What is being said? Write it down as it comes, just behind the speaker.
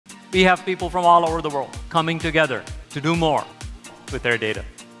We have people from all over the world coming together to do more with their data.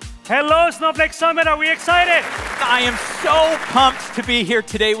 Hello, Snowflake Summit. Are we excited? I am so pumped to be here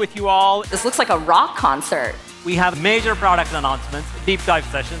today with you all. This looks like a rock concert. We have major product announcements, deep dive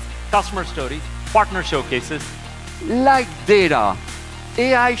sessions, customer stories, partner showcases. Like data,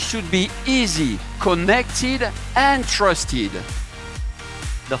 AI should be easy, connected, and trusted.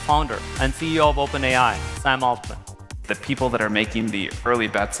 The founder and CEO of OpenAI, Sam Altman. The people that are making the early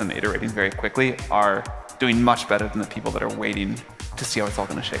bets and iterating very quickly are doing much better than the people that are waiting to see how it's all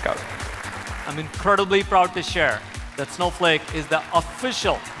going to shake out. I'm incredibly proud to share that Snowflake is the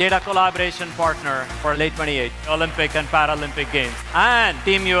official data collaboration partner for late 28 Olympic and Paralympic Games and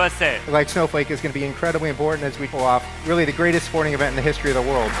Team USA. Like Snowflake is going to be incredibly important as we pull off really the greatest sporting event in the history of the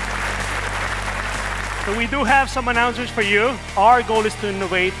world. So we do have some announcements for you. Our goal is to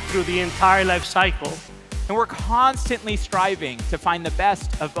innovate through the entire life cycle. And we're constantly striving to find the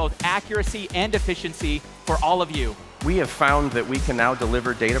best of both accuracy and efficiency for all of you. We have found that we can now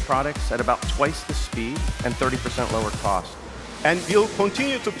deliver data products at about twice the speed and 30% lower cost. And we'll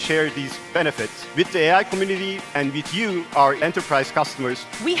continue to share these benefits with the AI community and with you, our enterprise customers.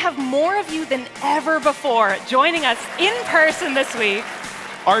 We have more of you than ever before joining us in person this week.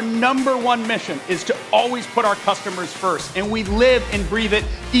 Our #1 mission is to always put our customers first, and we live and breathe it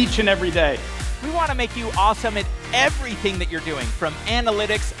each and every day. We want to make you awesome at everything that you're doing, from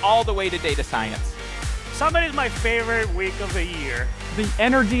analytics all the way to data science. Summit is my favorite week of the year. The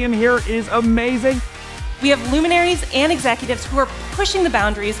energy in here is amazing. We have luminaries and executives who are pushing the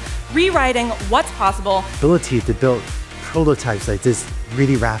boundaries, rewriting what's possible. The ability to build prototypes like this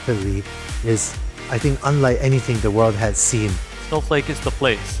really rapidly is, I think, unlike anything the world has seen. Snowflake is the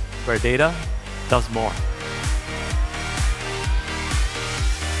place where data does more.